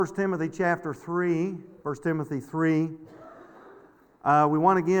1 Timothy chapter 3, 1 Timothy 3. We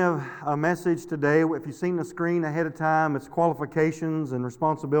want to give a message today. If you've seen the screen ahead of time, it's qualifications and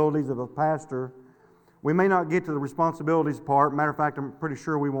responsibilities of a pastor. We may not get to the responsibilities part. Matter of fact, I'm pretty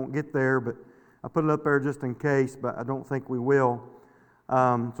sure we won't get there, but I put it up there just in case, but I don't think we will.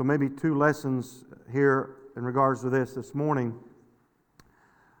 So maybe two lessons here in regards to this morning.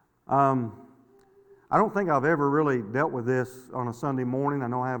 I don't think I've ever really dealt with this on a Sunday morning. I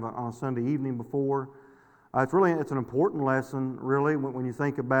know I have on a Sunday evening before. It's an important lesson, really, when you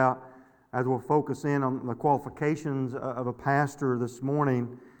think about, as we'll focus in on the qualifications of a pastor this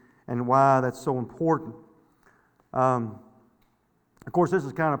morning and why that's so important. Of course, this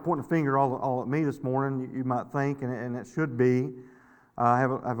is kind of pointing a finger all at me this morning, you might think, and it should be. I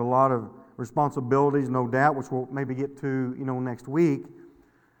have a lot of responsibilities, no doubt, which we'll maybe get to next week.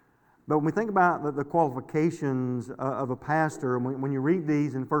 But when we think about the qualifications of a pastor, when you read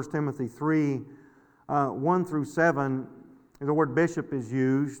these in 1 Timothy 3, 1 through 7, the word bishop is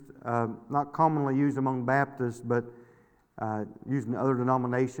used, not commonly used among Baptists, but used in other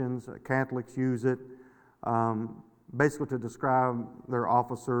denominations. Catholics use it, basically to describe their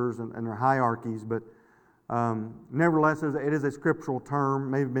officers and their hierarchies. But nevertheless, it is a scriptural term,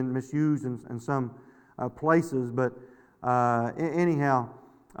 may have been misused in some places, but anyhow,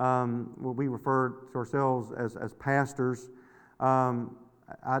 we refer to ourselves as pastors.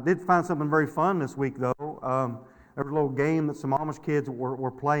 I did find something very fun this week, though. There was a little game that some Amish kids were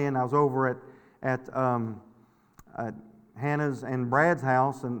playing. I was over at Hannah's and Brad's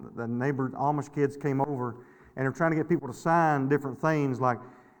house, and the neighbor Amish kids came over, and they're trying to get people to sign different things, like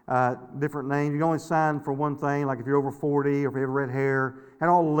different names. You can only sign for one thing, like if you're over 40, or if you have red hair. Had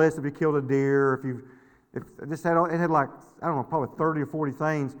all the lists if you killed a deer, it had like, I don't know, probably 30 or 40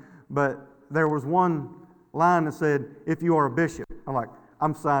 things, but there was one line that said, if you are a bishop. I'm like,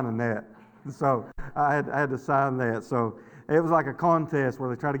 I'm signing that. So I had to sign that. So it was like a contest where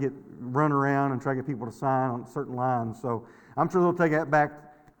they try to run around and try to get people to sign on certain lines. So I'm sure they'll take that back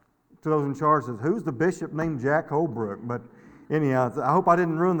to those in charge. Says, who's the bishop named Jack Holbrook? But anyhow, I hope I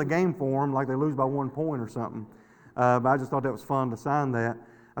didn't ruin the game for them, like they lose by 1 point or something. But I just thought that was fun to sign that.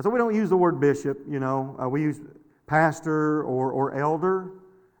 So we don't use the word bishop, we use pastor or elder.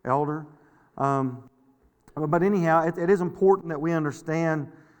 But anyhow, it is important that we understand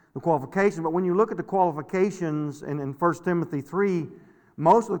the qualifications. But when you look at the qualifications in 1 Timothy 3,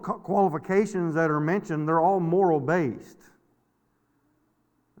 most of the qualifications that are mentioned, they're all moral-based.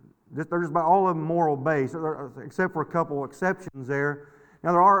 They're just about all of them moral-based, except for a couple exceptions there.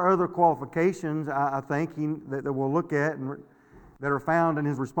 Now, there are other qualifications, I think, that we'll look at and that are found in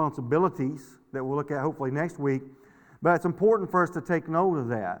his responsibilities that we'll look at hopefully next week. But it's important for us to take note of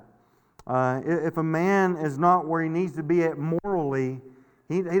that. If a man is not where he needs to be at morally,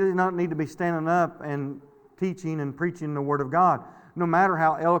 he does not need to be standing up and teaching and preaching the Word of God. No matter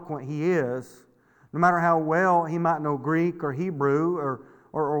how eloquent he is, no matter how well he might know Greek or Hebrew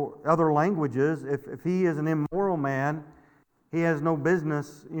or other languages, if he is an immoral man, he has no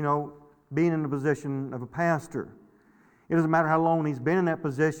business, being in the position of a pastor. It doesn't matter how long he's been in that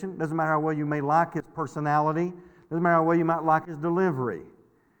position. It doesn't matter how well you may like his personality. It doesn't matter how well you might like his delivery.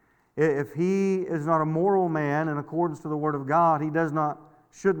 If he is not a moral man in accordance to the Word of God, he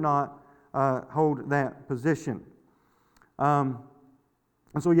should not hold that position. And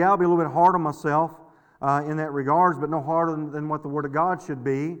so, I'll be a little bit hard on myself in that regards, but no harder than what the Word of God should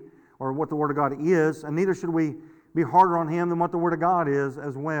be or what the Word of God is, and neither should we be harder on him than what the Word of God is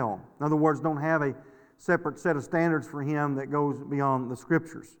as well. In other words, don't have a separate set of standards for him that goes beyond the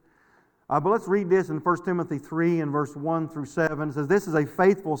Scriptures. But let's read this in 1 Timothy 3 and verse 1 through 7. It says, this is a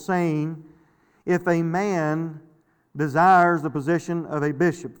faithful saying, if a man desires the position of a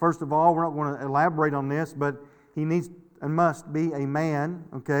bishop. First of all, we're not going to elaborate on this, but he needs and must be a man,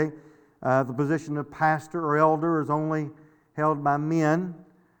 okay? The position of pastor or elder is only held by men.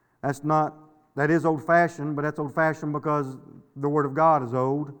 That is old-fashioned, but that's old-fashioned because the Word of God is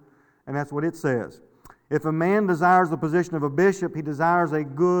old, and that's what it says. If a man desires the position of a bishop, he desires a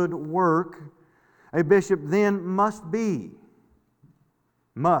good work. A bishop then must be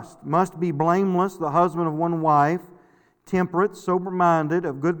blameless, the husband of one wife, temperate, sober-minded,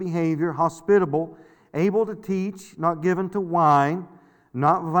 of good behavior, hospitable, able to teach, not given to wine,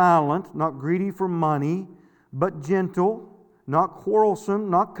 not violent, not greedy for money, but gentle, not quarrelsome,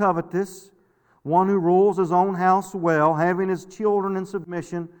 not covetous, one who rules his own house well, having his children in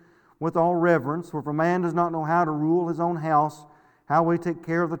submission with all reverence. For if a man does not know how to rule his own house, how will he take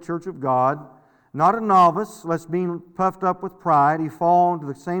care of the church of God? Not a novice, lest being puffed up with pride, he fall into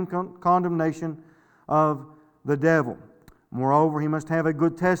the same condemnation of the devil. Moreover, he must have a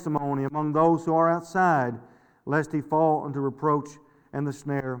good testimony among those who are outside, lest he fall into reproach and the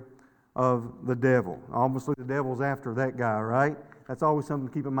snare of the devil. Obviously, the devil's after that guy, right? That's always something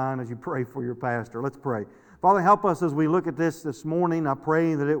to keep in mind as you pray for your pastor. Let's pray. Father, help us as we look at this morning. I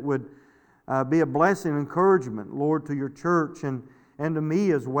pray that it would be a blessing and encouragement, Lord, to your church and to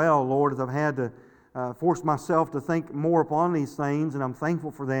me as well, Lord, as I've had to force myself to think more upon these things, and I'm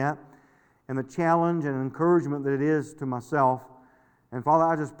thankful for that, and the challenge and encouragement that it is to myself. And Father,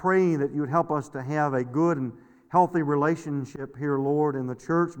 I just pray that you would help us to have a good and healthy relationship here, Lord, in the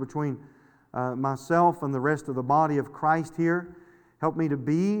church between myself and the rest of the body of Christ here. Help me to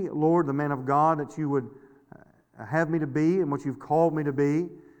be, Lord, the man of God that you would have me to be and what you've called me to be,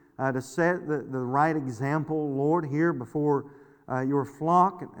 to set the right example, Lord, here before your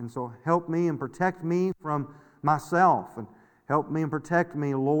flock. And so help me and protect me from myself, and help me and protect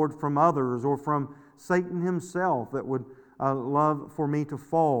me, Lord, from others or from Satan himself that would love for me to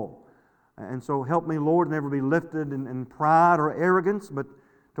fall. And so help me, Lord, never be lifted in pride or arrogance, but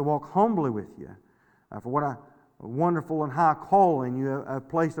to walk humbly with you for what a wonderful and high calling you have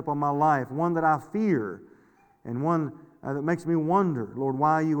placed upon my life, one that I fear and one that makes me wonder, Lord,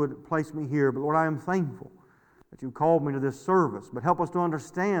 why you would place me here. But Lord, I am thankful that you called me to this service. But help us to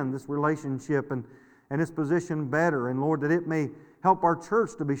understand this relationship and this position better. And Lord, that it may help our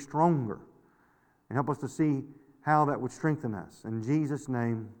church to be stronger. And help us to see how that would strengthen us. In Jesus'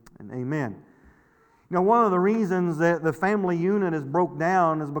 name, and amen. You know, one of the reasons that the family unit is broke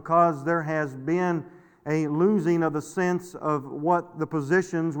down is because there has been a losing of the sense of what the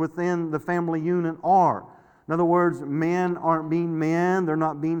positions within the family unit are. In other words, men aren't being men, they're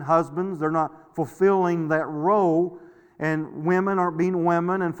not being husbands, they're not fulfilling that role, and women aren't being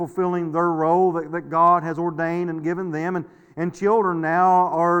women and fulfilling their role that God has ordained and given them, and children now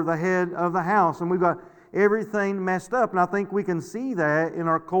are the head of the house, and we've got everything messed up. And I think we can see that in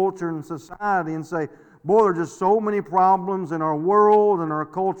our culture and society and say, boy, there are just so many problems in our world and our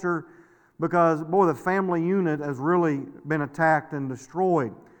culture because, boy, the family unit has really been attacked and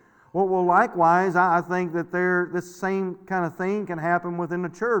destroyed. Well, likewise, I think that this same kind of thing can happen within the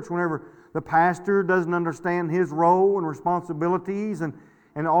church whenever the pastor doesn't understand his role and responsibilities and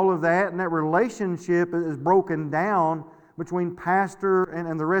all of that, and that relationship is broken down between pastor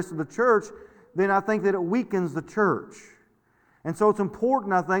and the rest of the church, then I think that it weakens the church. And so it's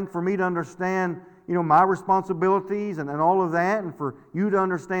important, I think, for me to understand, my responsibilities and all of that, and for you to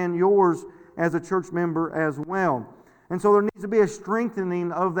understand yours as a church member as well. And so there needs to be a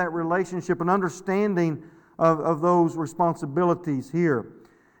strengthening of that relationship, an understanding of those responsibilities here.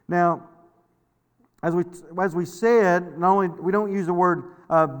 Now, as we said, not only we don't use the word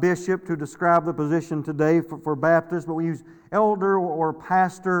bishop to describe the position today for Baptists, but we use elder or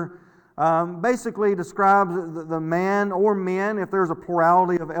pastor. Basically describes the man or men, if there's a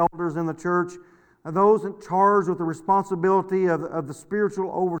plurality of elders in the church, those in charge with the responsibility of the spiritual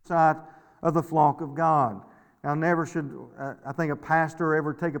oversight of the flock of God. Now, never should, I think, a pastor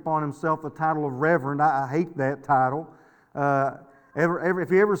ever take upon himself the title of reverend. I hate that title.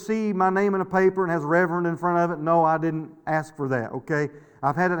 If you ever see my name in a paper and has reverend in front of it, no, I didn't ask for that, okay?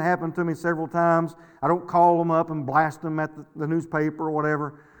 I've had it happen to me several times. I don't call them up and blast them at the newspaper or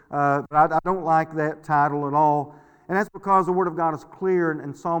whatever. But I don't like that title at all. And that's because the Word of God is clear.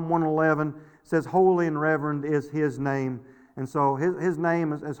 In Psalm 111 says, holy and reverend is His name. And so His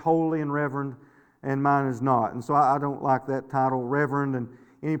name is holy and reverend, and mine is not. And so I don't like that title, reverend. And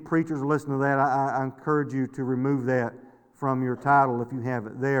any preachers who listen to that, I encourage you to remove that from your title if you have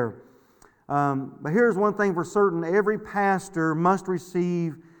it there. But here's one thing for certain. Every pastor must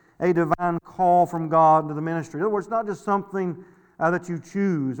receive a divine call from God to the ministry. In other words, it's not just something that you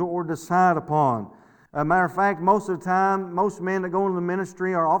choose or decide upon. Matter of fact, most of the time, most men that go into the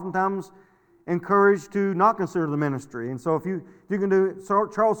ministry are oftentimes encouraged to not consider the ministry. And so if you can do,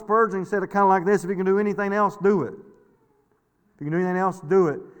 Charles Spurgeon said it kind of like this, if you can do anything else, do it. If you can do anything else, do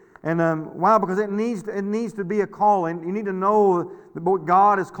it. And why? Because it needs to be a calling. You need to know that what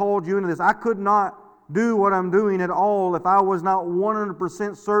God has called you into this. I could not do what I'm doing at all if I was not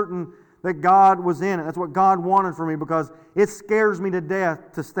 100% certain that God was in it. That's what God wanted for me, because it scares me to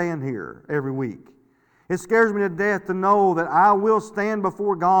death to stand here every week. It scares me to death to know that I will stand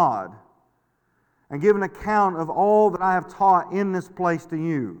before God and give an account of all that I have taught in this place to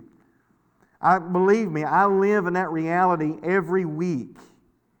you. Believe me, I live in that reality every week.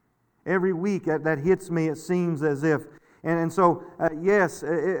 Every week that hits me, it seems as if. And so, yes,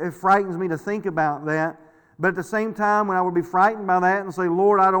 it frightens me to think about that. But at the same time, when I would be frightened by that and say,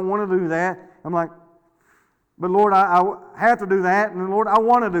 Lord, I don't want to do that, I'm like, but Lord, I have to do that, and Lord, I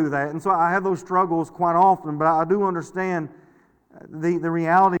want to do that. And so I have those struggles quite often, but I do understand the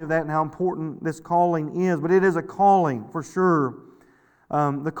reality of that and how important this calling is. But it is a calling for sure.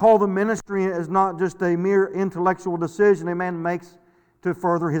 The call to ministry is not just a mere intellectual decision a man makes to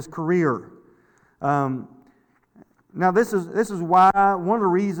further his career. Now, this is why one of the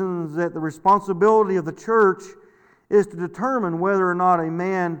reasons that the responsibility of the church is to determine whether or not a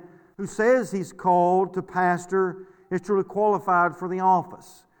man who says he's called to pastor is truly qualified for the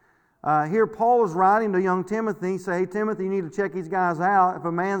office. Here Paul is writing to young Timothy, say, hey, Timothy, you need to check these guys out. If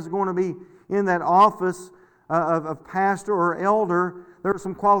a man's going to be in that office of pastor or elder, there are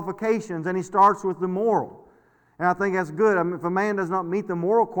some qualifications, and he starts with the moral. And I think that's good. I mean, if a man does not meet the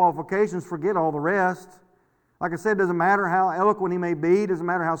moral qualifications, forget all the rest. Like I said, it doesn't matter how eloquent he may be, it doesn't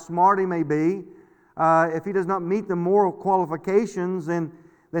matter how smart he may be. If he does not meet the moral qualifications, then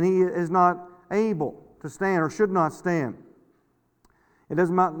he is not able to stand or should not stand. It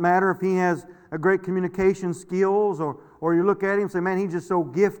doesn't matter if he has a great communication skills or you look at him and say, man, he's just so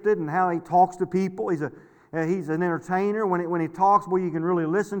gifted and how he talks to people. He's an entertainer. When he talks, well, you can really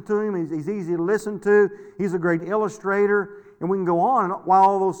listen to him. He's easy to listen to. He's a great illustrator. And we can go on. And while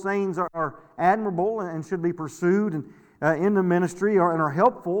all those things are admirable and should be pursued in the ministry and are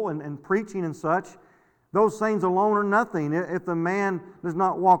helpful in preaching and such, those things alone are nothing if the man does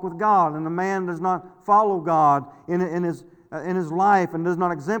not walk with God and the man does not follow God in his life and does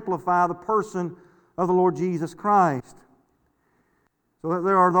not exemplify the person of the Lord Jesus Christ. So that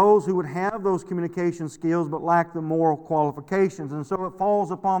there are those who would have those communication skills but lack the moral qualifications. And so it falls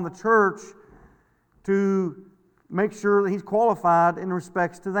upon the church to make sure that he's qualified in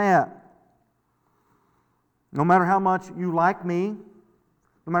respects to that. No matter how much you like me,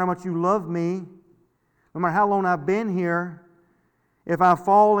 no matter how much you love me, no matter how long I've been here, if I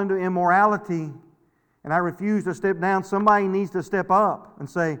fall into immorality and I refuse to step down, somebody needs to step up and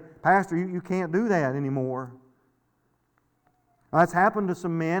say, Pastor, you can't do that anymore. Now, that's happened to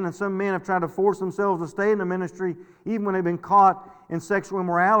some men, and some men have tried to force themselves to stay in the ministry even when they've been caught in sexual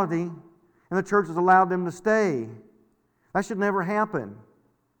immorality, and the church has allowed them to stay. That should never happen.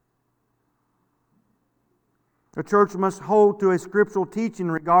 The church must hold to a scriptural teaching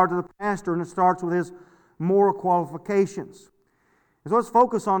in regard to the pastor, and it starts with his moral qualifications. So let's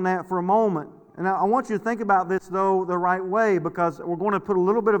focus on that for a moment. And I want you to think about this, though, the right way, because we're going to put a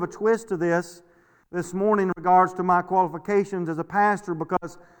little bit of a twist to this morning in regards to my qualifications as a pastor,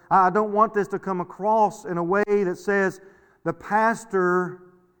 because I don't want this to come across in a way that says the pastor,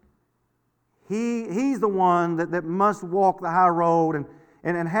 he's the one that must walk the high road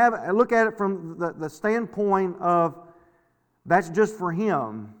and look at it from the standpoint of that's just for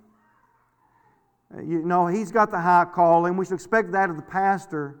him. You know, he's got the high calling. We should expect that of the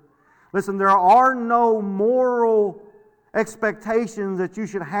pastor. Listen, there are no moral expectations that you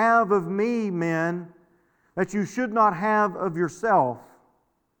should have of me, men, that you should not have of yourself.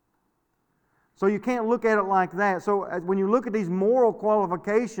 So you can't look at it like that. So when you look at these moral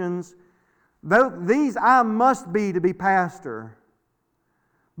qualifications, these I must be to be pastor.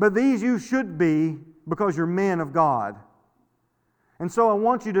 But these you should be because you're men of God. And so I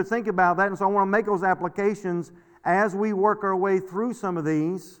want you to think about that, and so I want to make those applications as we work our way through some of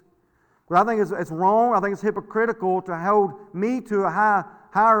these. But I think it's wrong, I think it's hypocritical to hold me to a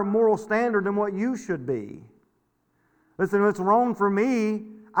higher moral standard than what you should be. Listen, if it's wrong for me,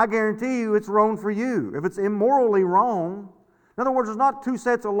 I guarantee you it's wrong for you. If it's immorally wrong, in other words, there's not two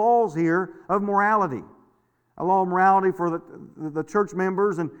sets of laws here of morality. A law of morality for the church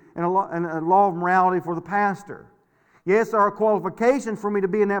members and a law of morality for the pastor. Yes, there are qualifications for me to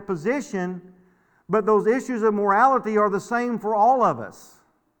be in that position, but those issues of morality are the same for all of us.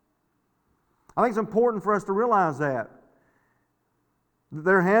 I think it's important for us to realize that.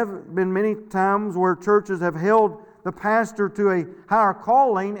 There have been many times where churches have held the pastor to a higher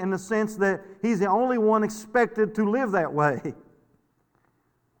calling in the sense that he's the only one expected to live that way.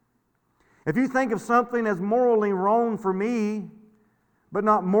 If you think of something as morally wrong for me, but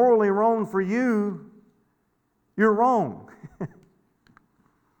not morally wrong for you, you're wrong.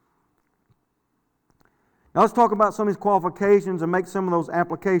 Now let's talk about some of these qualifications and make some of those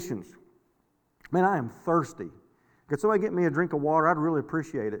applications. Man, I am thirsty. Could somebody get me a drink of water? I'd really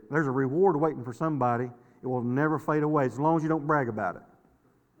appreciate it. There's a reward waiting for somebody. It will never fade away as long as you don't brag about it.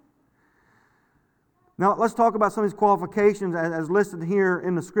 Now, let's talk about some of these qualifications as listed here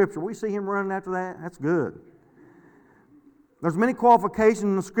in the Scripture. We see him running after that? That's good. There's many qualifications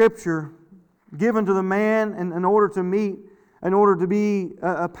in the Scripture given to the man in order to be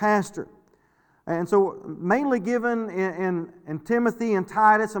a pastor. And so, mainly given in Timothy and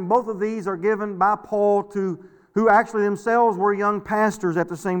Titus, and both of these are given by Paul to who actually themselves were young pastors at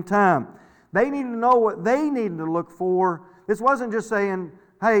the same time. They needed to know what they needed to look for This wasn't just saying,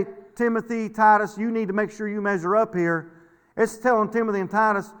 hey, Timothy, Titus, you need to make sure you measure up here. It's telling Timothy and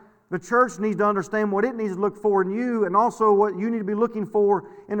Titus, the church needs to understand what it needs to look for in you and also what you need to be looking for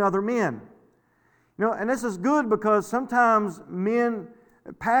in other men. And this is good because sometimes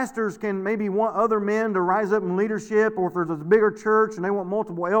pastors can maybe want other men to rise up in leadership, or if there's a bigger church and they want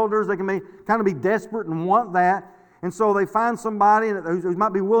multiple elders, they can kind of be desperate and want that. And so they find somebody who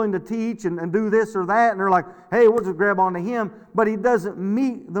might be willing to teach and do this or that, and they're like, hey, we'll just grab onto him. But he doesn't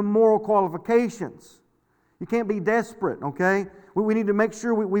meet the moral qualifications. You can't be desperate, okay? We need to make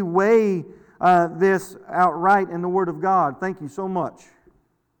sure we weigh this outright in the Word of God. Thank you so much.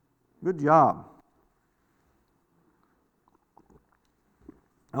 Good job.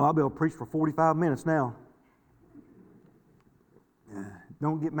 Oh, I'll be able to preach for 45 minutes now.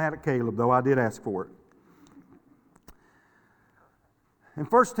 Don't get mad at Caleb, though. I did ask for it. In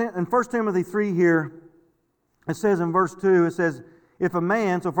 1 Timothy 3 here, it says in verse 2, it says, if a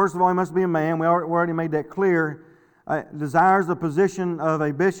man, so first of all, he must be a man. We already made that clear. Desires the position of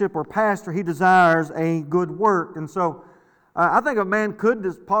a bishop or pastor, he desires a good work. And so I think a man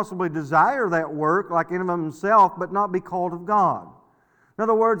could possibly desire that work like in of himself, but not be called of God. In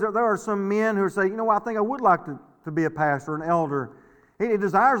other words, there are some men who say, I think I would like to be a pastor, an elder. He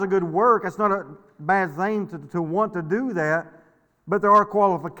desires a good work. It's not a bad thing to want to do that, but there are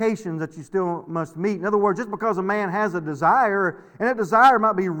qualifications that you still must meet. In other words, just because a man has a desire, and that desire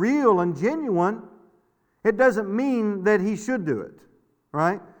might be real and genuine, it doesn't mean that he should do it,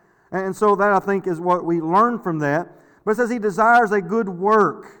 right? And so that, I think, is what we learn from that. But it says he desires a good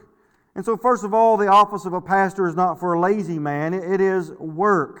work. And so, first of all, the office of a pastor is not for a lazy man. It is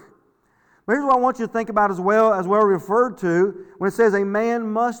work. But here's what I want you to think about as well referred to when it says a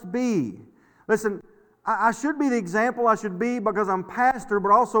man must be. Listen, I should be the example I should be because I'm pastor,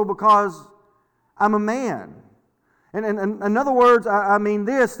 but also because I'm a man. And in other words, I mean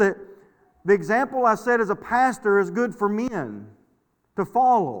this, that the example I said as a pastor is good for men to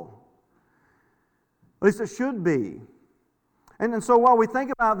follow. At least it should be. And so while we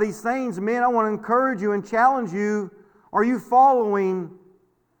think about these things, men, I want to encourage you and challenge you. Are you following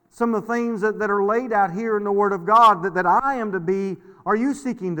some of the things that are laid out here in the Word of God that I am to be? Are you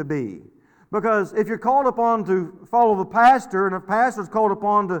seeking to be? Because if you're called upon to follow the pastor, and if the pastor's called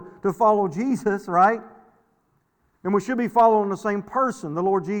upon to follow Jesus, right? Then we should be following the same person, the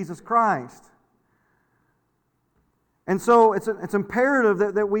Lord Jesus Christ. And so it's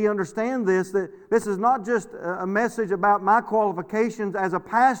imperative that we understand this, that this is not just a message about my qualifications as a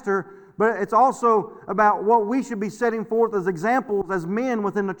pastor, but it's also about what we should be setting forth as examples as men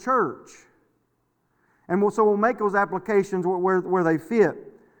within the church. And so we'll make those applications where they fit.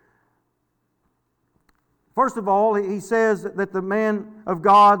 First of all, he says that the man of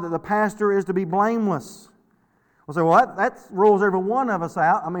God, that the pastor, is to be blameless. We'll say, well, that rules every one of us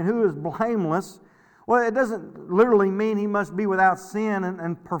out. I mean, who is blameless? Well, it doesn't literally mean he must be without sin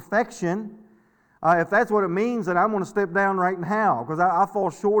and perfection. If that's what it means, then I'm going to step down right now, because I fall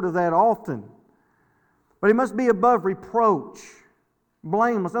short of that often. But he must be above reproach,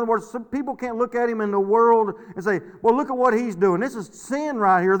 blameless. In other words, some people can't look at him in the world and say, well, look at what he's doing. This is sin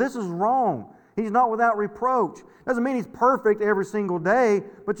right here. This is wrong. He's not without reproach. Doesn't mean he's perfect every single day,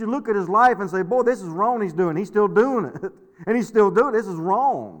 but you look at his life and say, boy, this is wrong he's doing. He's still doing it. And he's still doing it. This is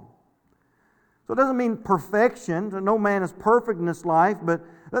wrong. So it doesn't mean perfection. No man is perfect in this life, but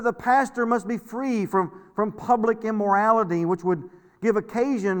that the pastor must be free from public immorality, which would give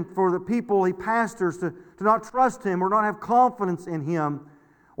occasion for the people he pastors to not trust him or not have confidence in him,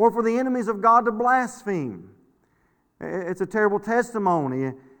 or for the enemies of God to blaspheme. It's a terrible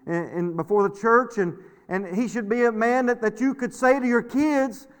testimony before the church, and he should be a man that you could say to your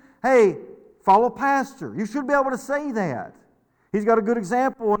kids, hey, follow pastor. You should be able to say that. He's got a good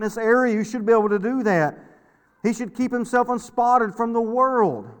example in this area. You should be able to do that. He should keep himself unspotted from the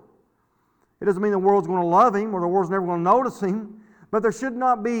world. It doesn't mean the world's going to love him or the world's never going to notice him, but there should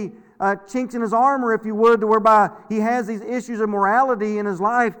not be chinks in his armor, if you would, to whereby he has these issues of morality in his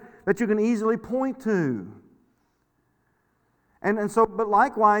life that you can easily point to. And so, but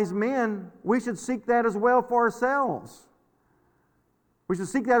likewise, men, we should seek that as well for ourselves. We should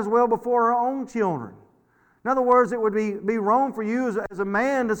seek that as well before our own children. In other words, it would be wrong for you as a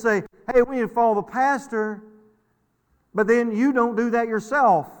man to say, hey, we need to follow the pastor, but then you don't do that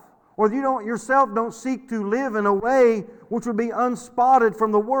yourself. Or you don't seek to live in a way which would be unspotted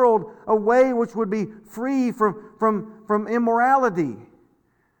from the world, a way which would be free from immorality,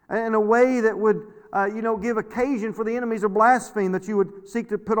 and a way that would give occasion for the enemies of blasphemy, that you would seek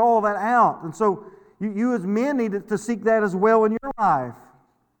to put all that out. And so you as men need to seek that as well in your life.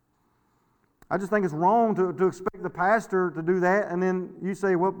 I just think it's wrong to expect the pastor to do that, and then you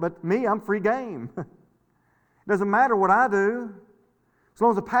say, well, but me, I'm free game. It doesn't matter what I do, as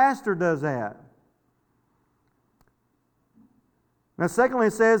long as the pastor does that. Now, secondly,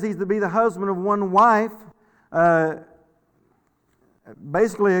 it says he's to be the husband of one wife,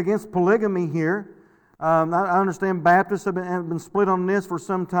 basically against polygamy here. I understand Baptists have been split on this for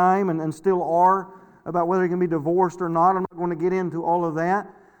some time and still are, about whether he can be divorced or not. I'm not going to get into all of that.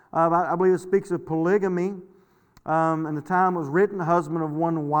 I believe it speaks of polygamy. And the time was written, husband of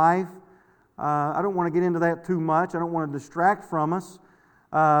one wife. I don't want to get into that too much. I don't want to distract from us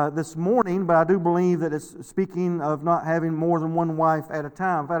this morning, but I do believe that it's speaking of not having more than one wife at a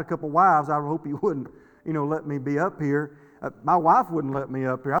time. If I had a couple wives, I hope you wouldn't, let me be up here. My wife wouldn't let me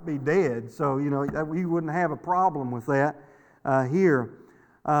up here. I'd be dead. So, you wouldn't have a problem with that here.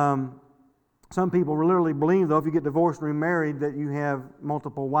 Some people literally believe, though, if you get divorced and remarried, that you have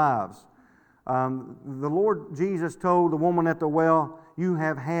multiple wives. The Lord Jesus told the woman at the well, you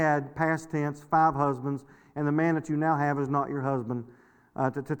have had, past tense, 5 husbands, and the man that you now have is not your husband.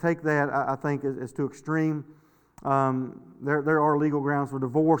 To take that, I think, is too extreme. There are legal grounds for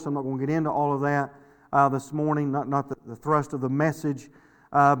divorce. I'm not going to get into all of that this morning, not the thrust of the message,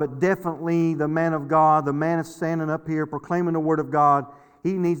 but definitely the man of God, the man is standing up here proclaiming the Word of God.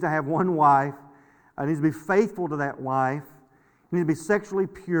 He needs to have one wife. He needs to be faithful to that wife. He needs to be sexually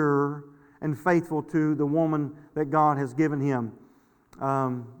pure and faithful to the woman that God has given him.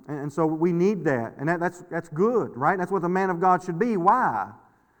 And so we need that. And that's good, right? That's what the man of God should be. Why?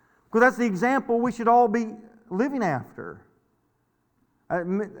 Because that's the example we should all be living after.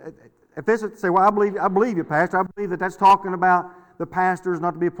 If this is, say, well, I believe you, Pastor. I believe that's talking about the pastor is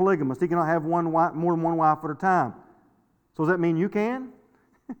not to be a polygamist. He cannot have more than one wife at a time. So does that mean you can?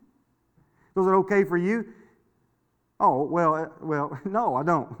 So is it okay for you? Oh, well, no, I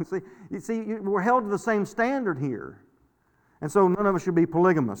don't. See, we're held to the same standard here. And so none of us should be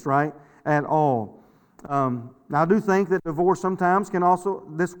polygamists, right, at all. Now, I do think that divorce sometimes can also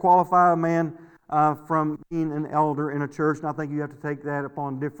disqualify a man from being an elder in a church, and I think you have to take that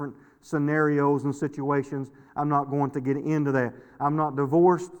upon different scenarios and situations. I'm not going to get into that. I'm not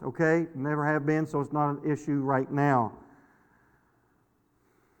divorced, okay? Never have been, so it's not an issue right now.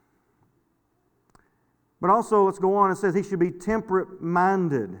 But also, let's go on. It says he should be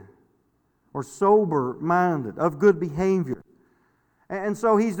temperate-minded or sober-minded, of good behavior. And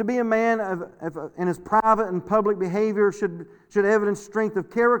so he's to be a man in his private and public behavior should evidence strength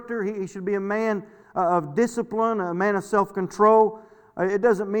of character. He should be a man of discipline, a man of self-control. It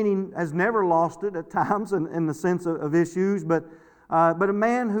doesn't mean he has never lost it at times in the sense of issues, but a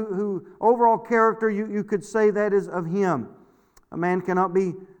man who overall character, you could say that is of him. A man cannot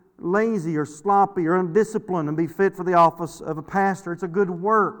be lazy or sloppy or undisciplined and be fit for the office of a pastor. It's a good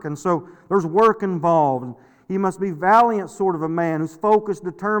work, and so there's work involved. He must be valiant sort of a man who's focused,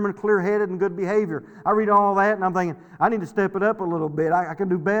 determined, clear-headed, and good behavior. I read all that and I'm thinking, I need to step it up a little bit. I can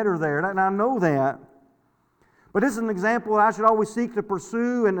do better there, and I know that. But this is an example that I should always seek to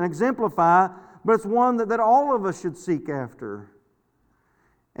pursue and exemplify, but it's one that all of us should seek after.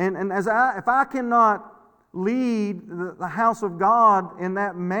 And if I cannot lead the house of God in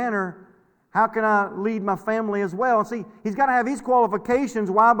that manner, how can I lead my family as well? And see, he's got to have these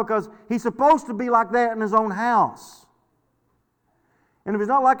qualifications. Why? Because he's supposed to be like that in his own house. And if he's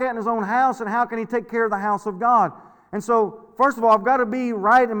not like that in his own house, then how can he take care of the house of God? And so, first of all, I've got to be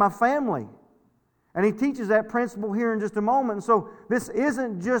right in my family. And he teaches that principle here in just a moment. And so, this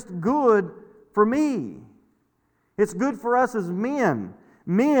isn't just good for me. It's good for us as men.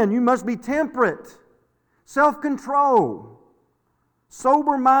 Men, you must be temperate, self-control,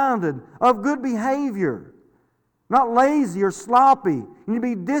 sober-minded, of good behavior, not lazy or sloppy. You need to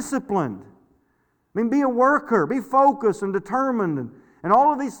be disciplined. Be a worker, be focused and determined, and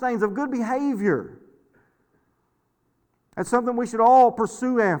all of these things of good behavior. That's something we should all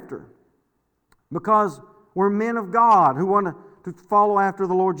pursue after, because we're men of God who want to follow after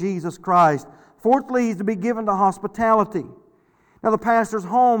the Lord Jesus Christ. Fourthly, he's to be given to hospitality. Now, the pastor's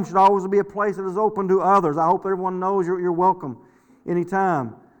home should always be a place that is open to others. I hope everyone knows you're welcome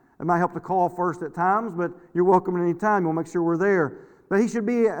anytime. It might help to call first at times, but you're welcome at any time. We'll make sure we're there. But he should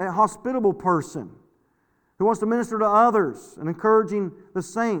be a hospitable person who wants to minister to others and encouraging the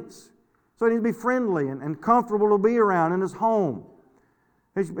saints. So he needs to be friendly and comfortable to be around in his home.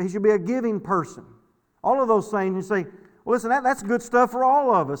 He should be a giving person. All of those things, you say, well, listen, that's good stuff for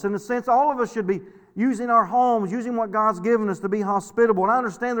all of us. In the sense, all of us should be using our homes, using what God's given us to be hospitable. And I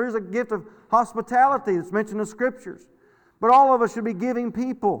understand there is a gift of hospitality that's mentioned in the Scriptures. But all of us should be giving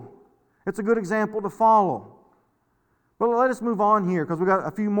people. It's a good example to follow. But let us move on here, because we've got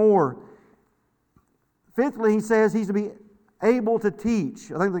a few more. Fifthly, he says he's to be able to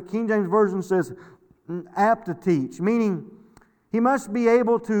teach. I think the King James Version says apt to teach, meaning he must be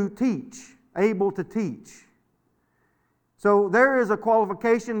able to teach. Able to teach. So there is a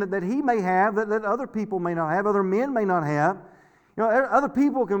qualification that he may have that other people may not have, other men may not have. Other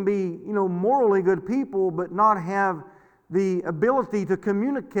people can be, morally good people, but not have the ability to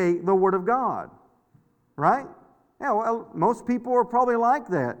communicate the Word of God. Right? Yeah, well, most people are probably like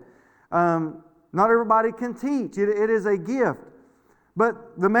that. Not everybody can teach. It is a gift.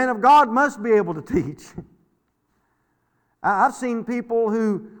 But the man of God must be able to teach. I've seen people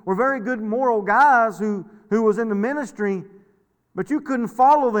who were very good moral guys who was in the ministry, but you couldn't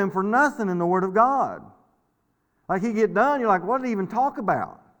follow them for nothing in the Word of God. Like he'd get done, you're like, what did he even talk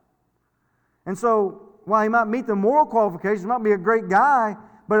about? And so, while he might meet the moral qualifications, he might be a great guy,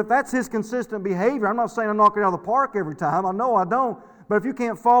 but if that's his consistent behavior, I'm not saying I knock it out of the park every time. I know I don't. But if you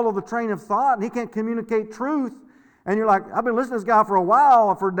can't follow the train of thought and he can't communicate truth, and you're like, I've been listening to this guy for a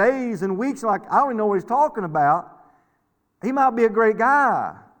while, for days and weeks, like I don't even know what he's talking about. He might be a great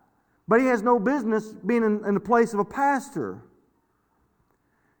guy, but he has no business being in the place of a pastor.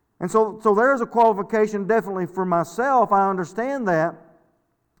 And so there's a qualification definitely for myself. I understand that.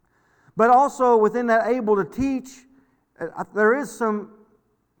 But also within that able to teach, there is some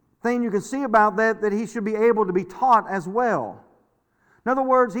thing you can see about that he should be able to be taught as well. In other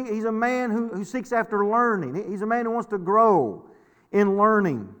words, he's a man who seeks after learning. He's a man who wants to grow in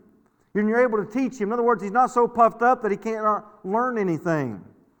learning. And you're able to teach him. In other words, he's not so puffed up that he cannot learn anything.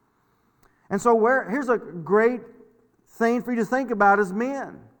 And so here's a great thing for you to think about as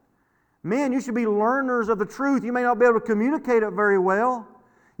men. Men, you should be learners of the truth. You may not be able to communicate it very well.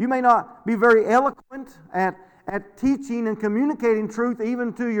 You may not be very eloquent at teaching and communicating truth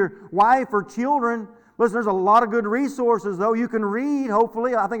even to your wife or children. Listen, there's a lot of good resources, though. You can read,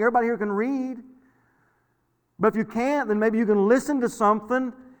 hopefully. I think everybody here can read. But if you can't, then maybe you can listen to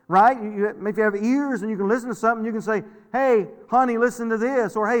something, right? If you have ears and you can listen to something, you can say, hey, honey, listen to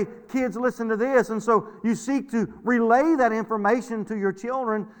this. Or, hey, kids, listen to this. And so you seek to relay that information to your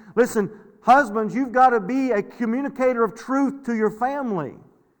children. Listen, husbands, you've got to be a communicator of truth to your family.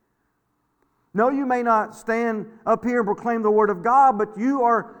 No, you may not stand up here and proclaim the Word of God, but you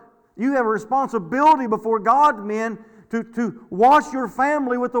have a responsibility before God, men, to wash your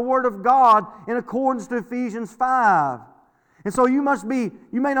family with the Word of God in accordance to Ephesians 5. And so you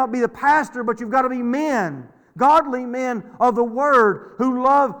may not be the pastor, but you've got to be men, godly men of the Word, who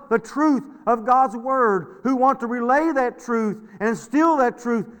love the truth of God's Word, who want to relay that truth and instill that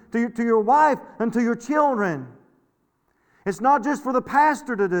truth to your wife and to your children. It's not just for the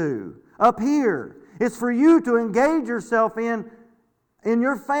pastor to do up here. It's for you to engage yourself in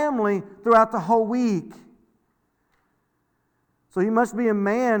your family throughout the whole week. So you must be a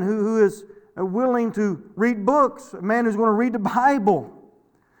man who is willing to read books, a man who's going to read the Bible,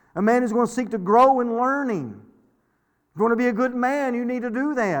 a man who's going to seek to grow in learning. If you want to be a good man, you need to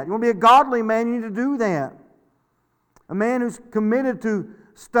do that. You want to be a godly man, you need to do that. A man who's committed to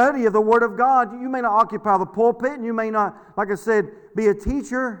study of the Word of God. You may not occupy the pulpit, and you may not, like I said, be a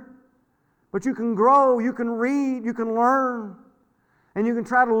teacher, but you can grow, you can read, you can learn, and you can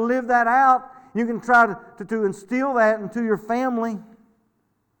try to live that out. You can try to instill that into your family.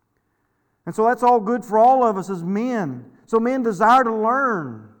 And so that's all good for all of us as men. So men desire to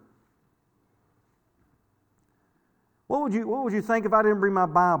learn. What would you think if I didn't bring my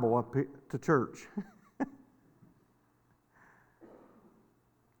Bible up to church?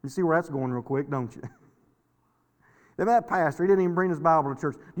 You see where that's going real quick, don't you? If that pastor, he didn't even bring his Bible to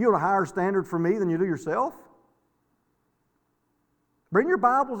church. You have a higher standard for me than you do yourself? Bring your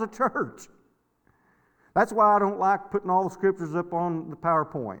Bibles to church. That's why I don't like putting all the scriptures up on the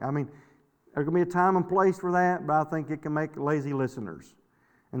PowerPoint. I mean, there's going to be a time and place for that, but I think it can make lazy listeners.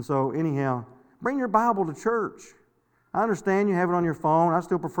 And so, anyhow, bring your Bible to church. I understand you have it on your phone. I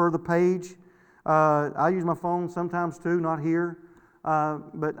still prefer the page. I use my phone sometimes too, not here.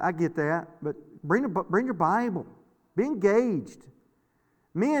 But I get that. But bring your Bible. Be engaged.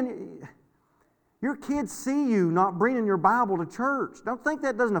 Men, your kids see you not bringing your Bible to church. Don't think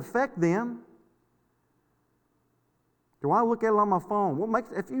that doesn't affect them. Do I look at it on my phone? Well,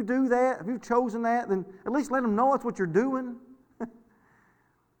 if you do that, if you've chosen that, then at least let them know that's what you're doing.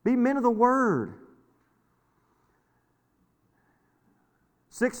 Be men of the Word.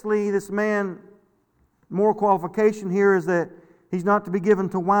 Sixthly, this man, moral qualification here is that he's not to be given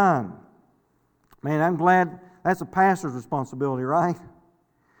to wine. Man, I'm glad that's a pastor's responsibility, right?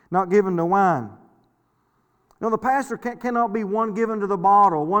 Not given to wine. No, the pastor cannot be one given to the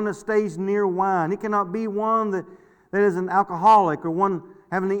bottle, one that stays near wine. He cannot be one that is an alcoholic or one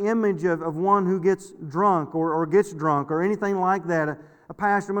having the image of one who gets drunk or gets drunk or anything like that. A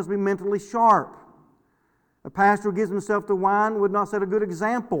pastor must be mentally sharp. A pastor who gives himself to wine would not set a good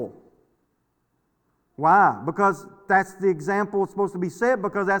example. Why? Because that's the example that's supposed to be set,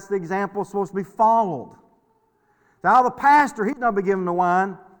 because that's the example that's supposed to be followed. Now, the pastor, he's not be given the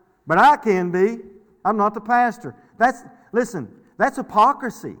wine, but I can be. I'm not the pastor. Listen, that's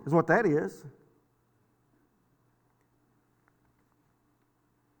hypocrisy, is what that is.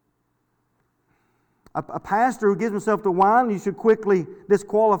 A pastor who gives himself to wine, you should quickly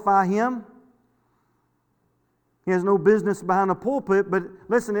disqualify him. He has no business behind a pulpit, but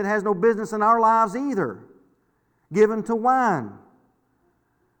listen, it has no business in our lives either. Given to wine.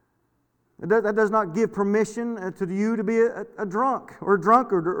 That does not give permission to you to be a drunk or a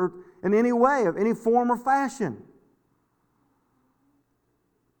drunkard or in any way, of any form or fashion.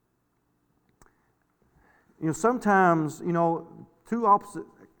 Sometimes, two opposite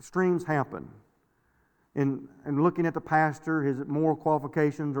extremes happen. In looking at the pastor, his moral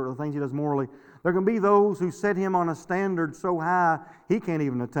qualifications or the things he does morally, there can be those who set him on a standard so high he can't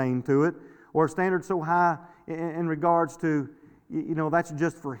even attain to it, or a standard so high in regards to, that's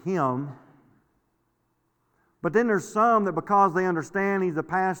just for him. But then there's some that because they understand he's a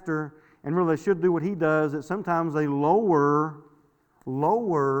pastor and really should do what he does, that sometimes they lower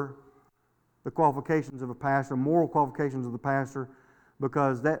the qualifications of a pastor, moral qualifications of the pastor,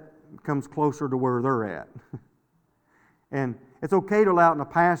 because that comes closer to where they're at. And it's okay to allow it in a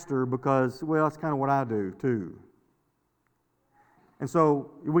pastor because, well, that's kind of what I do too. And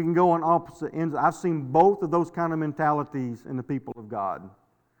so we can go on opposite ends. I've seen both of those kind of mentalities in the people of God.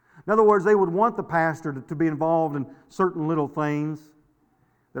 In other words, they would want the pastor to be involved in certain little things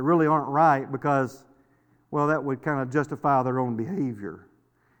that really aren't right because, well, that would kind of justify their own behavior,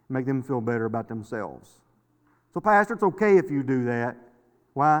 make them feel better about themselves. So, pastor, it's okay if you do that.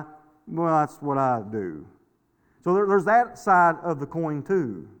 Why? Well, that's what I do. So there's that side of the coin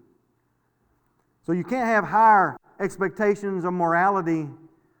too. So you can't have higher expectations of morality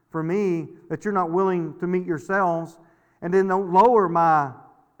for me that you're not willing to meet yourselves, and then don't lower my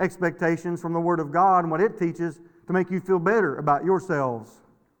expectations from the Word of God and what it teaches to make you feel better about yourselves.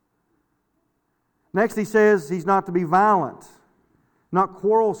 Next he says he's not to be violent, not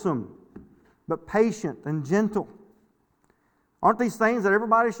quarrelsome, but patient and gentle. Aren't these things that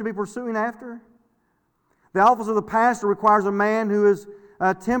everybody should be pursuing after? The office of the pastor requires a man who is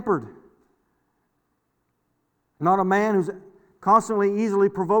tempered, not a man who's constantly easily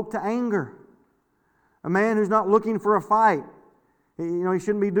provoked to anger, a man who's not looking for a fight. He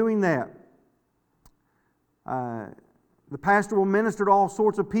shouldn't be doing that. The pastor will minister to all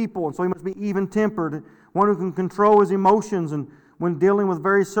sorts of people, and so he must be even-tempered, one who can control his emotions and when dealing with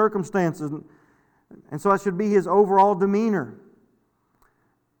various circumstances. And so that should be his overall demeanor.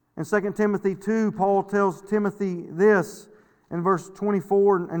 In 2 Timothy 2, Paul tells Timothy this in verse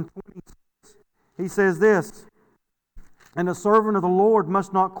 24 and 26. He says this, "And the servant of the Lord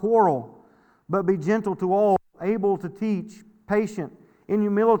must not quarrel, but be gentle to all, able to teach, patient, in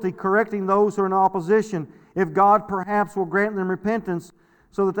humility, correcting those who are in opposition, if God perhaps will grant them repentance,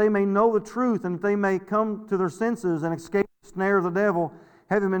 so that they may know the truth and that they may come to their senses and escape the snare of the devil,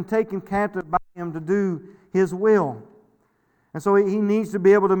 having been taken captive by him to do his will." And so he needs to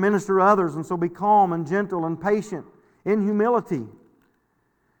be able to minister to others, and so be calm and gentle and patient in humility.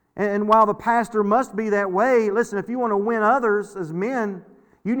 And while the pastor must be that way, listen, if you want to win others as men,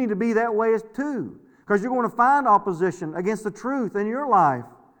 you need to be that way too. Because you're going to find opposition against the truth in your life.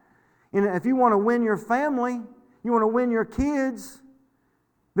 And if you want to win your family, you want to win your kids,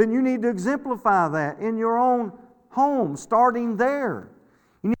 then you need to exemplify that in your own home, starting there.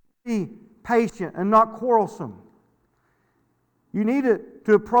 You need to be patient and not quarrelsome. You need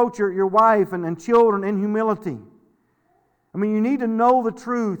to approach your wife and children in humility. I mean, you need to know the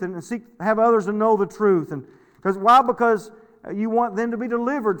truth and have others to know the truth. And why? Because you want them to be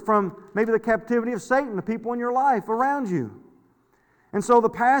delivered from maybe the captivity of Satan, the people in your life around you. And so the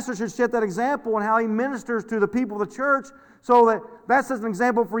pastor should set that example in how he ministers to the people of the church, so that's an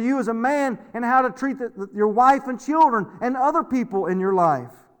example for you as a man and how to treat your wife and children and other people in your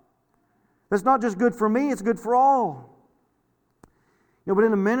life. That's not just good for me, it's good for all. But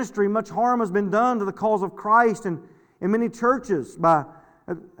in the ministry, much harm has been done to the cause of Christ, and in many churches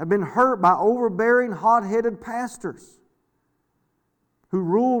have been hurt by overbearing, hot-headed pastors who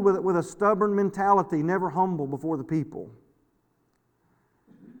ruled with a stubborn mentality, never humble before the people.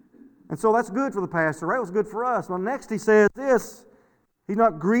 And so that's good for the pastor, right? It was good for us. Well, next he says this, he's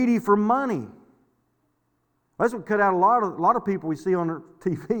not greedy for money. This would cut out a lot of people we see on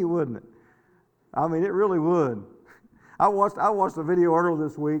TV, wouldn't it? I mean, it really would. I watched a video earlier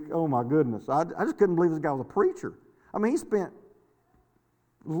this week. Oh my goodness. I just couldn't believe this guy was a preacher. I mean, he spent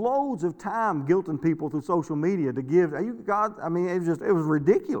loads of time guilting people through social media to give. God, I mean, it was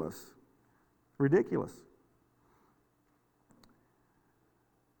ridiculous. Ridiculous.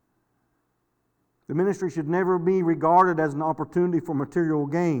 The ministry should never be regarded as an opportunity for material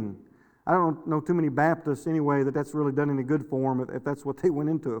gain. I don't know too many Baptists anyway that's really done any good for them if that's what they went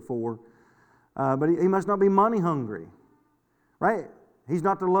into it for. But he must not be money hungry, right? He's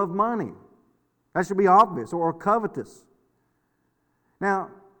not to love money. That should be obvious, or covetous. Now,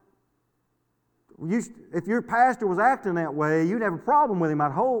 if your pastor was acting that way, you'd have a problem with him,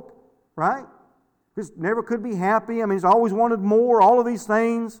 I'd hope, right? Just never could be happy. I mean, he's always wanted more, all of these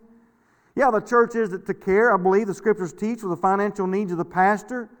things. Yeah, the church is to care, I believe the Scriptures teach, for the financial needs of the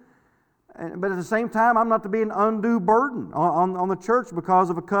pastor. But at the same time, I'm not to be an undue burden on the church because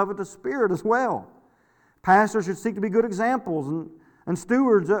of a covetous spirit as well. Pastors should seek to be good examples and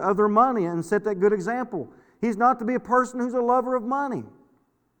stewards of their money and set that good example. He's not to be a person who's a lover of money.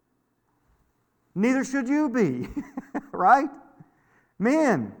 Neither should you be, right?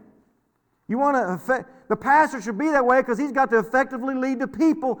 Men, you want to affect, the pastor should be that way because he's got to effectively lead the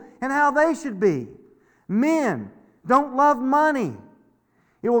people and how they should be. Men, don't love money.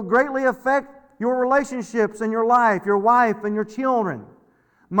 It will greatly affect your relationships in your life, your wife and your children.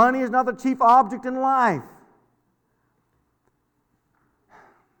 Money is not the chief object in life.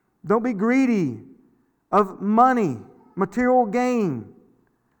 Don't be greedy of money, material gain.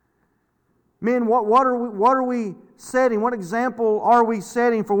 Men, what are we setting? What example are we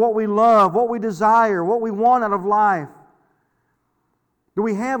setting for what we love, what we desire, what we want out of life? Do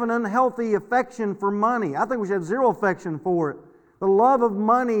we have an unhealthy affection for money? I think we should have zero affection for it. The love of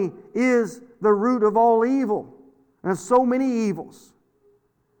money is the root of all evil. And there's so many evils.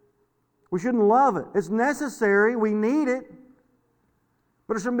 We shouldn't love it. It's necessary. We need it.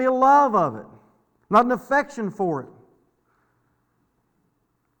 But there shouldn't be a love of it. Not an affection for it.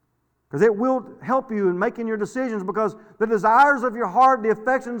 Because it will help you in making your decisions, because the desires of your heart, the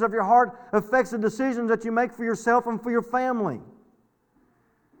affections of your heart affects the decisions that you make for yourself and for your family.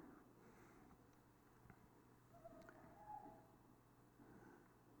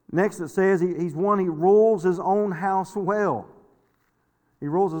 Next it says he's one who rules his own house well. He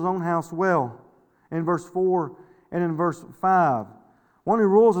rules his own house well in verse 4 and in verse 5. One who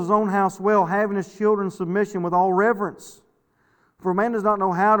rules his own house well, having his children in submission with all reverence. For a man does not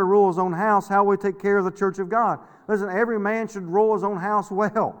know how to rule his own house, how will he take care of the church of God? Listen, every man should rule his own house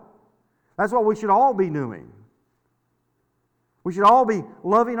well. That's what we should all be doing. We should all be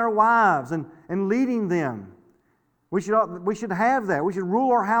loving our wives and leading them. We should have that. We should rule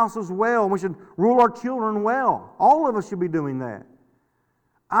our houses well. We should rule our children well. All of us should be doing that.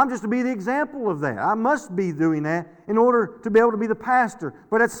 I'm just to be the example of that. I must be doing that in order to be able to be the pastor.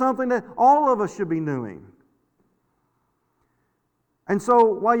 But that's something that all of us should be doing. And so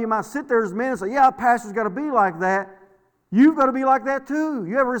while you might sit there as men and say, yeah, a pastor's got to be like that, you've got to be like that too.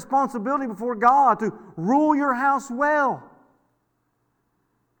 You have a responsibility before God to rule your house well.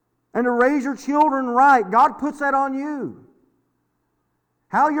 And to raise your children right. God puts that on you.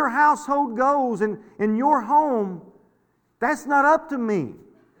 How your household goes in your home, that's not up to me.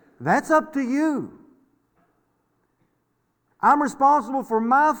 That's up to you. I'm responsible for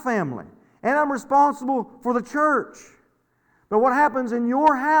my family. And I'm responsible for the church. But what happens in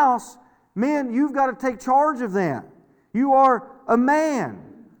your house, men, you've got to take charge of that. You are a man.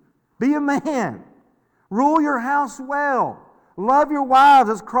 Be a man. Rule your house well. Love your wives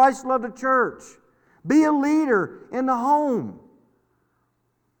as Christ loved the church. Be a leader in the home.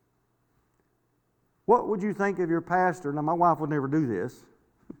 What would you think of your pastor? Now, my wife would never do this.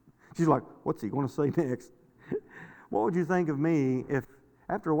 She's like, what's he going to say next? What would you think of me if,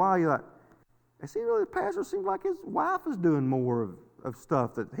 after a while, you're like, see, really, the pastor seems like his wife is doing more of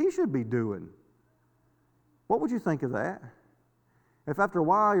stuff that he should be doing. What would you think of that? If after a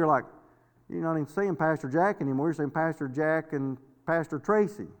while, you're like, you're not even saying Pastor Jack anymore, you're saying Pastor Jack and Pastor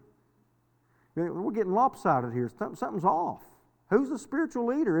Tracy. We're getting lopsided here. Something's off. Who's the spiritual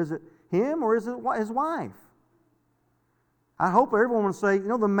leader? Is it him or is it his wife? I hope everyone will say,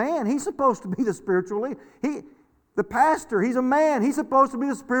 the man, he's supposed to be the spiritual leader. The pastor, he's a man. He's supposed to be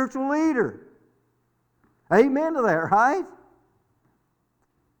the spiritual leader. Amen to that, right?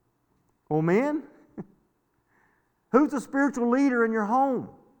 Well, men, who's the spiritual leader in your home?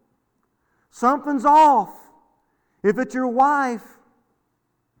 Something's off. If it's your wife.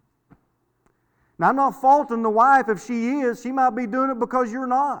 Now, I'm not faulting the wife if she is. She might be doing it because you're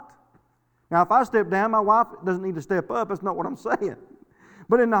not. Now, if I step down, my wife doesn't need to step up. That's not what I'm saying.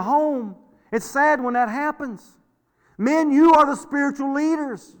 But in the home, it's sad when that happens. Men, you are the spiritual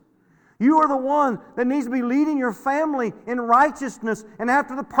leaders. You are the one that needs to be leading your family in righteousness and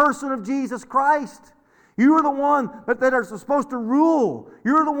after the person of Jesus Christ. You are the one that are supposed to rule.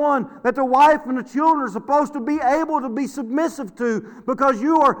 You're the one that the wife and the children are supposed to be able to be submissive to because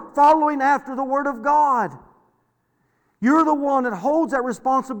you are following after the Word of God. You're the one that holds that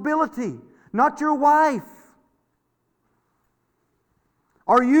responsibility, not your wife.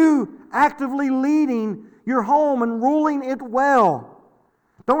 Are you actively leading your home and ruling it well?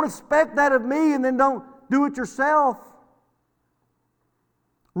 Don't expect that of me and then don't do it yourself.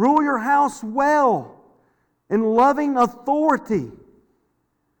 Rule your house well in loving authority.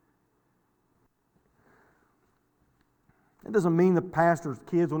 That doesn't mean the pastor's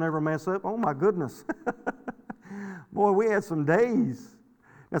kids will never mess up. Oh my goodness. Boy, we had some days.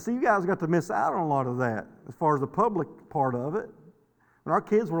 Now see, you guys got to miss out on a lot of that as far as the public part of it. When our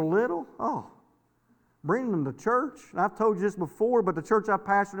kids were little, bringing them to church. And I've told you this before, but the church I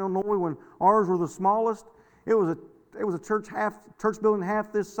pastored in Illinois, when ours were the smallest, it was a church building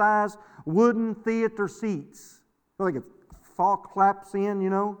half this size, wooden theater seats. So they could fall claps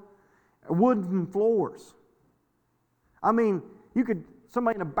in, wooden floors. I mean,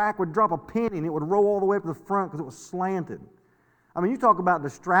 somebody in the back would drop a penny and it would roll all the way up to the front because it was slanted. I mean, you talk about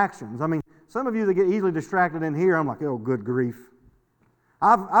distractions. I mean, some of you that get easily distracted in here, I'm like, oh, good grief.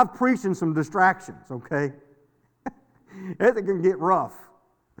 I've preached in some distractions, okay? It can get rough.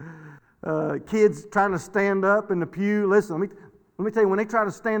 Kids trying to stand up in the pew. Listen, let me tell you, when they try to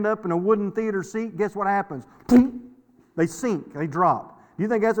stand up in a wooden theater seat, guess what happens? They sink, they drop. Do you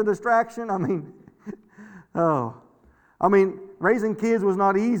think that's a distraction? I mean, raising kids was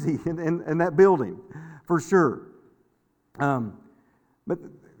not easy in that building, for sure. But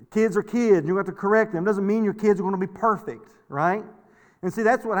kids are kids. You have to correct them. Doesn't mean your kids are going to be perfect, right? And see,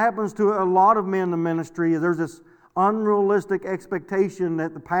 that's what happens to a lot of men in the ministry. Is there's this unrealistic expectation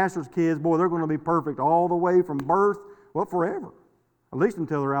that the pastor's kids, boy, they're going to be perfect all the way from birth, well, forever. At least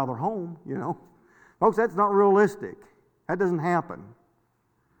until they're out of their home, Folks, that's not realistic. That doesn't happen.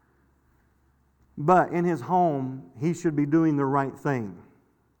 But in his home, he should be doing the right thing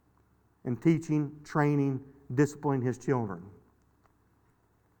and teaching, training, disciplining his children.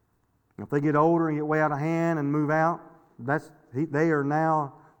 If they get older and get way out of hand and move out, they are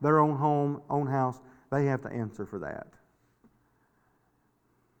now their own home, own house. They have to answer for that.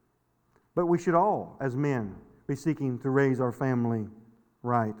 But we should all, as men, be seeking to raise our family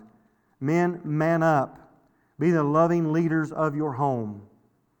right. Men, man up. Be the loving leaders of your home.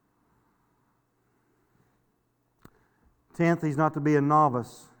 10th, he's not to be a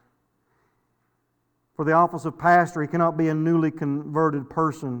novice. For the office of pastor, he cannot be a newly converted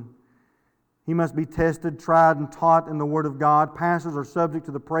person. He must be tested, tried, and taught in the Word of God. Pastors are subject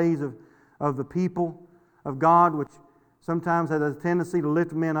to the praise of the people of God, which sometimes has a tendency to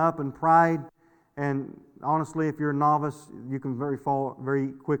lift men up in pride. And honestly, if you're a novice, you can fall very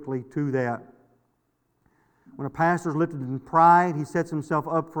quickly to that. When a pastor is lifted in pride, he sets himself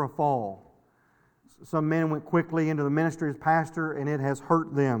up for a fall. Some men went quickly into the ministry as pastor, and it has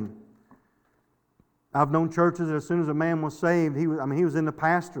hurt them. I've known churches that as soon as a man was saved, he was in the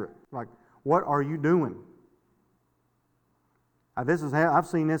pastorate. Like, what are you doing? I've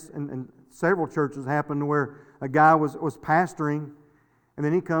seen this in several churches happen where a guy was pastoring, and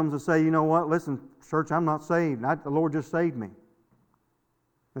then he comes and say, you know what, listen, church, I'm not saved. The Lord just saved me.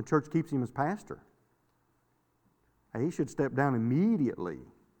 The church keeps him as pastor. He should step down immediately.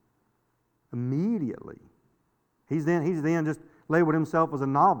 Immediately. He's then just labeled himself as a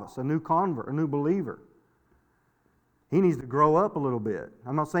novice, a new convert, a new believer. He needs to grow up a little bit.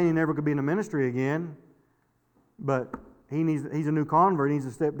 I'm not saying he never could be in the ministry again, but he's a new convert. He needs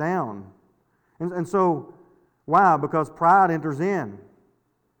to step down. And so, why? Because pride enters in,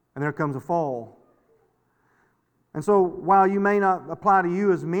 and there comes a fall. And so, while you may not apply to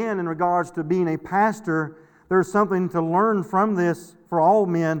you as men in regards to being a pastor, there's something to learn from this for all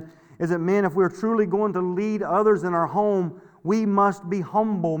men, is that men, if we're truly going to lead others in our home, we must be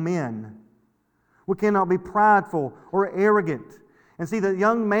humble men. We cannot be prideful or arrogant. And see, the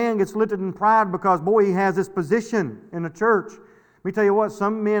young man gets lifted in pride because, boy, he has this position in the church. Let me tell you what,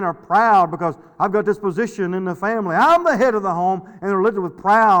 some men are proud because I've got this position in the family. I'm the head of the home, and they're lifted with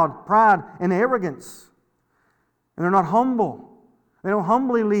pride and arrogance. And they're not humble. They don't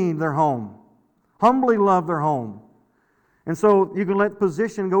humbly lead their home, humbly love their home. And so you can let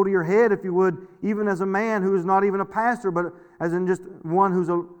position go to your head, if you would, even as a man who is not even a pastor, but as in just one who's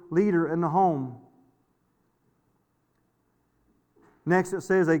a leader in the home. Next it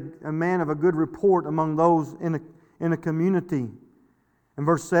says a man of a good report among those in a community. In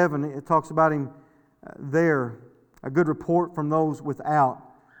verse 7 it talks about him there. a good report from those without.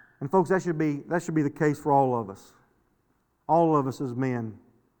 And folks, that should be the case for all of us. All of us as men.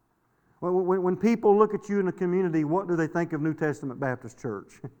 When people look at you in the community, what do they think of New Testament Baptist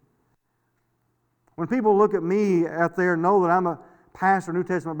Church? When people look at me out there and know that I'm a pastor of New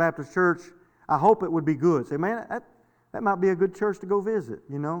Testament Baptist Church, I hope it would be good. Say, man, that might be a good church to go visit,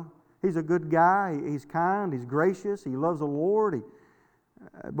 you know. He's a good guy. He's kind. He's gracious. He loves the Lord.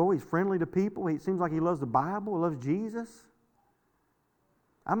 He's friendly to people. He seems like he loves the Bible. He loves Jesus.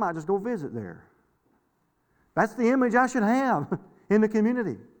 I might just go visit there. That's the image I should have in the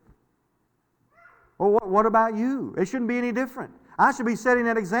community. Well, what about you? It shouldn't be any different. I should be setting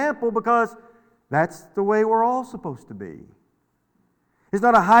that example because that's the way we're all supposed to be. It's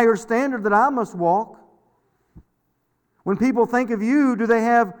not a higher standard that I must walk. When people think of you, do they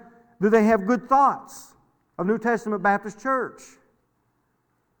have good thoughts of New Testament Baptist Church?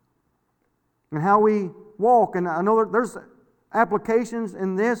 And how we walk. And I know there's applications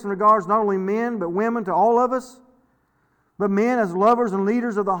in this in regards not only men but women to all of us. But men as lovers and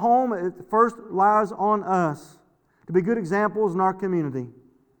leaders of the home, it first lies on us to be good examples in our community.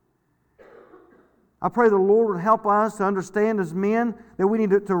 I pray the Lord would help us to understand as men that we need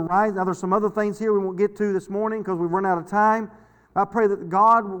to rise. Now there's some other things here we won't get to this morning because we've run out of time. I pray that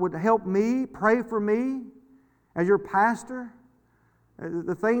God would help me, pray for me as your pastor.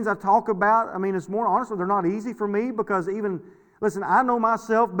 The things I talk about, this more honestly, they're not easy for me because listen, I know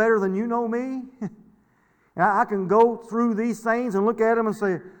myself better than you know me. And I can go through these things and look at them and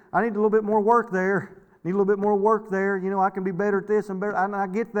say, I need a little bit more work there. Need a little bit more work there. You know, I can be better at this and better. I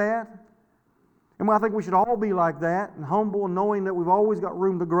get that. And I think we should all be like that and humble and knowing that we've always got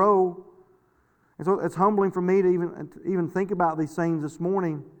room to grow. And so it's humbling for me to even think about these things this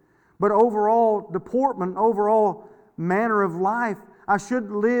morning. But overall deportment, overall manner of life, I should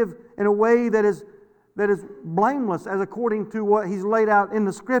live in a way that is blameless as according to what He's laid out in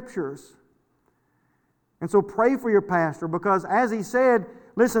the Scriptures. And so pray for your pastor because as he said,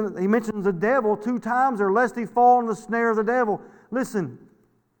 listen, he mentions the devil 2 times there, lest he fall in the snare of the devil. Listen,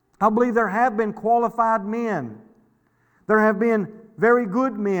 I believe there have been qualified men. There have been very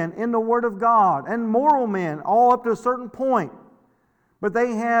good men in the Word of God and moral men all up to a certain point. But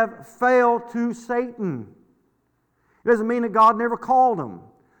they have failed to Satan. It doesn't mean that God never called them.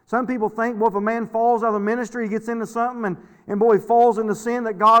 Some people think, well, if a man falls out of the ministry, he gets into something and he falls into sin,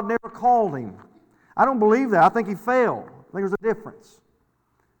 that God never called him. I don't believe that. I think he failed. I think there's a difference.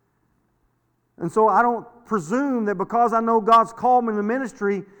 And so I don't presume that because I know God's called me in the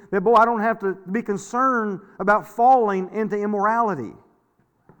ministry, that, I don't have to be concerned about falling into immorality.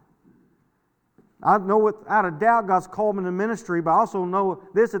 I know without a doubt God's called me in the ministry, but I also know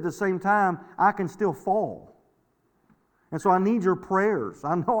this at the same time, I can still fall. And so I need your prayers.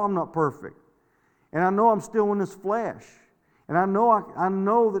 I know I'm not perfect. And I know I'm still in this flesh. And I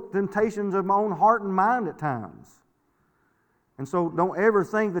know the temptations of my own heart and mind at times. And so don't ever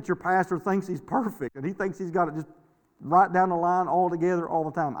think that your pastor thinks he's perfect and he thinks he's got it just right down the line all together all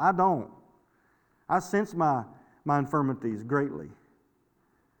the time. I don't. I sense my infirmities greatly.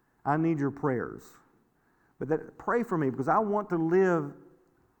 I need your prayers. But pray for me because I want to live,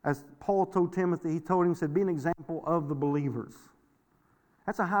 as Paul told Timothy, he told him, he said, be an example of the believers.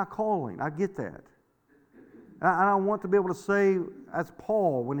 That's a high calling. I get that. And I want to be able to say, as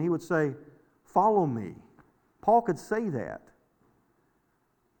Paul, when he would say, follow me. Paul could say that.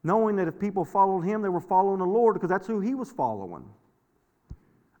 Knowing that if people followed him, they were following the Lord because that's who he was following.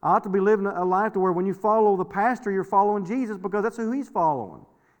 I ought to be living a life to where when you follow the pastor, you're following Jesus because that's who he's following.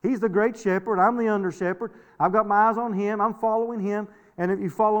 He's the great shepherd. I'm the under shepherd. I've got my eyes on him. I'm following him. And if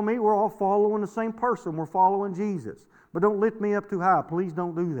you follow me, we're all following the same person. We're following Jesus. But don't lift me up too high. Please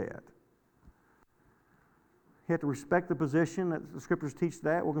don't do that. You have to respect the position. The Scriptures teach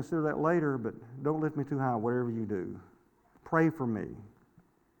that. We'll consider that later. But don't lift me too high, whatever you do. Pray for me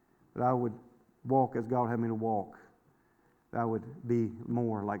that I would walk as God had me to walk. That I would be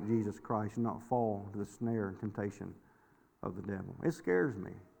more like Jesus Christ and not fall to the snare and temptation of the devil. It scares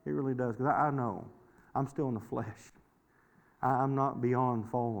me. It really does. Because I know I'm still in the flesh. I'm not beyond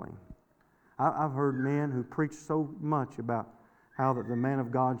falling. I've heard men who preach so much about how that the man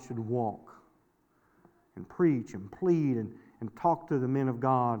of God should walk and preach and plead and talk to the men of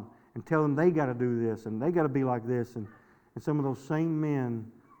God and tell them they got to do this and they got to be like this. And some of those same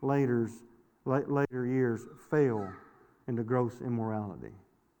men later years fail into gross immorality.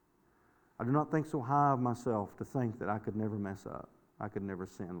 I do not think so high of myself to think that I could never mess up. I could never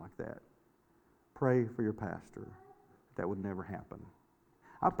sin like that. Pray for your pastor. That would never happen.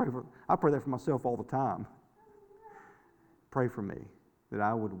 I pray that for myself all the time. Pray for me that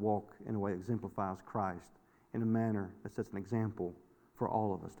I would walk in a way that exemplifies Christ in a manner that sets an example for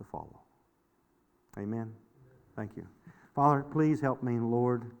all of us to follow. Amen. Thank you. Father, please help me,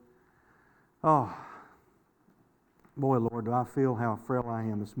 Lord. Oh, boy, Lord, do I feel how frail I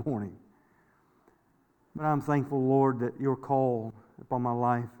am this morning. But I'm thankful, Lord, that your call upon my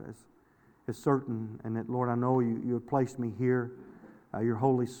life is certain, and that, Lord, I know you have placed me here. Your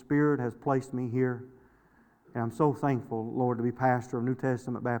Holy Spirit has placed me here. And I'm so thankful, Lord, to be pastor of New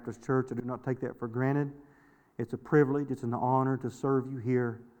Testament Baptist Church. I do not take that for granted. It's a privilege, it's an honor to serve you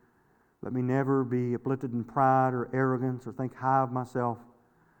here. Let me never be uplifted in pride or arrogance or think high of myself.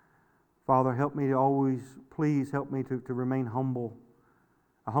 Father, help me to always, please help me to remain humble,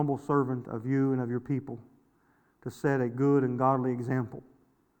 a humble servant of you and of your people, to set a good and godly example,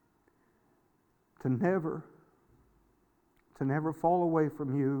 to never fall away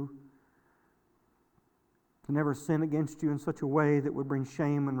from you, to never sin against you in such a way that would bring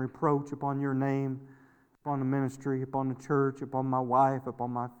shame and reproach upon your name, upon the ministry, upon the church, upon my wife,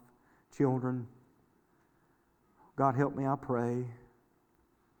 upon my children. God, help me, I pray.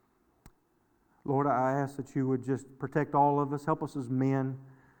 Lord, I ask that you would just protect all of us. Help us as men,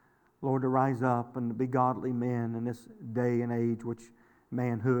 Lord, to rise up and to be godly men in this day and age which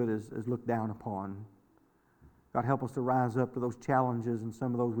manhood is looked down upon. God, help us to rise up to those challenges and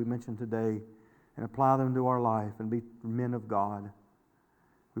some of those we mentioned today and apply them to our life and be men of God.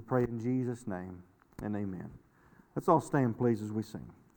 We pray in Jesus' name and amen. Let's all stand, please, as we sing.